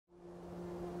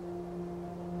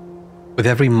with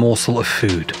every morsel of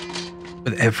food,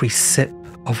 with every sip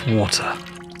of water,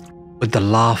 with the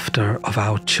laughter of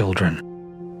our children,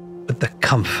 with the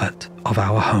comfort of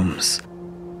our homes,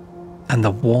 and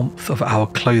the warmth of our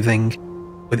clothing,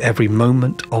 with every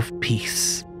moment of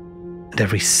peace and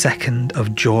every second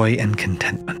of joy and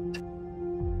contentment.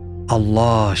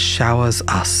 Allah showers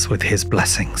us with His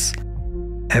blessings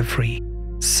every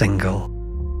single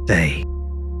day.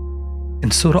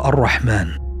 In Surah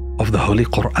Ar-Rahman of the Holy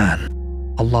Quran,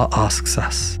 Allah asks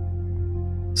us,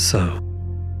 "So,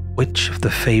 which of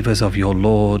the favors of your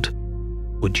Lord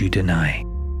would you deny?"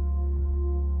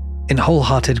 In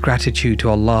wholehearted gratitude to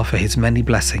Allah for His many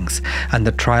blessings and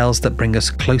the trials that bring us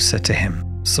closer to Him,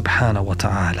 subhanahu wa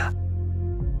ta'ala,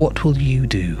 what will you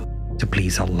do to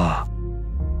please Allah?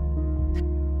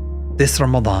 This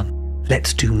Ramadan,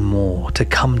 let's do more to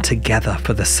come together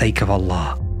for the sake of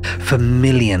Allah, for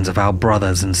millions of our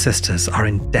brothers and sisters are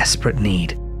in desperate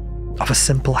need of a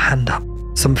simple hand up,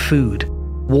 some food,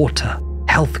 water,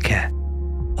 healthcare,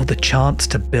 or the chance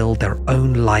to build their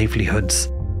own livelihoods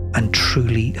and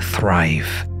truly thrive.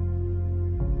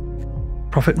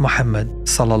 Prophet Muhammad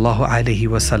sallallahu alaihi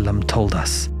wasallam told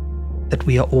us that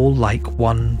we are all like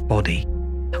one body.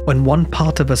 When one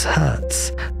part of us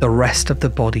hurts, the rest of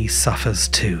the body suffers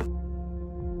too.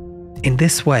 In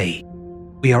this way,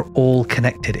 we are all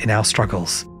connected in our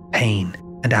struggles, pain,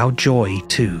 and our joy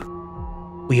too.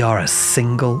 We are a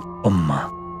single ummah,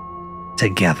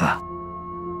 together.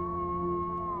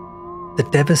 The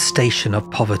devastation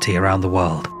of poverty around the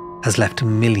world has left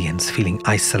millions feeling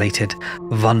isolated,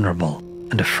 vulnerable,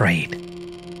 and afraid.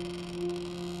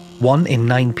 1 in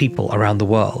 9 people around the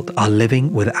world are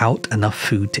living without enough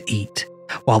food to eat.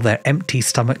 While their empty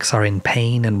stomachs are in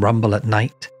pain and rumble at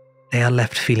night, they are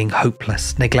left feeling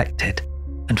hopeless, neglected,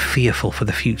 and fearful for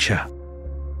the future.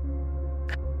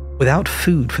 Without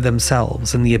food for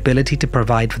themselves and the ability to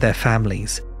provide for their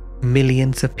families,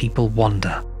 millions of people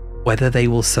wonder whether they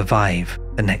will survive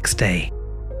the next day.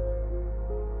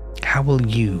 How will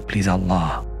you please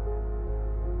Allah?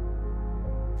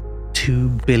 2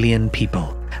 billion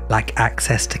people lack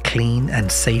access to clean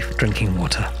and safe drinking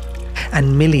water,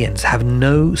 and millions have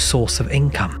no source of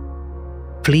income.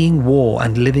 Fleeing war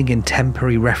and living in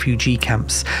temporary refugee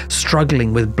camps,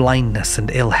 struggling with blindness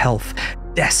and ill health,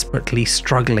 desperately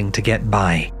struggling to get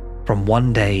by from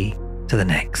one day to the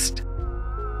next.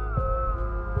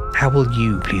 How will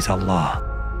you please Allah?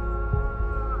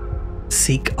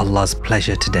 Seek Allah's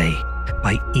pleasure today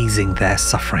by easing their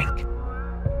suffering.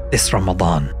 This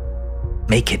Ramadan,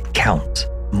 make it count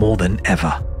more than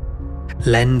ever.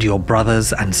 Lend your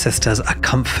brothers and sisters a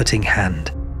comforting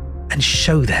hand and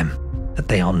show them that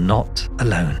they are not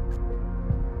alone.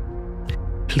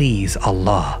 Please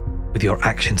Allah with your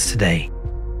actions today.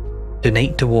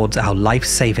 Donate towards our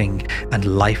life-saving and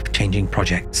life-changing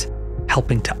projects,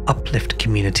 helping to uplift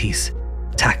communities,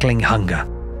 tackling hunger,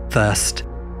 thirst,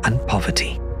 and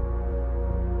poverty.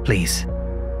 Please,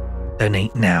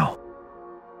 donate now.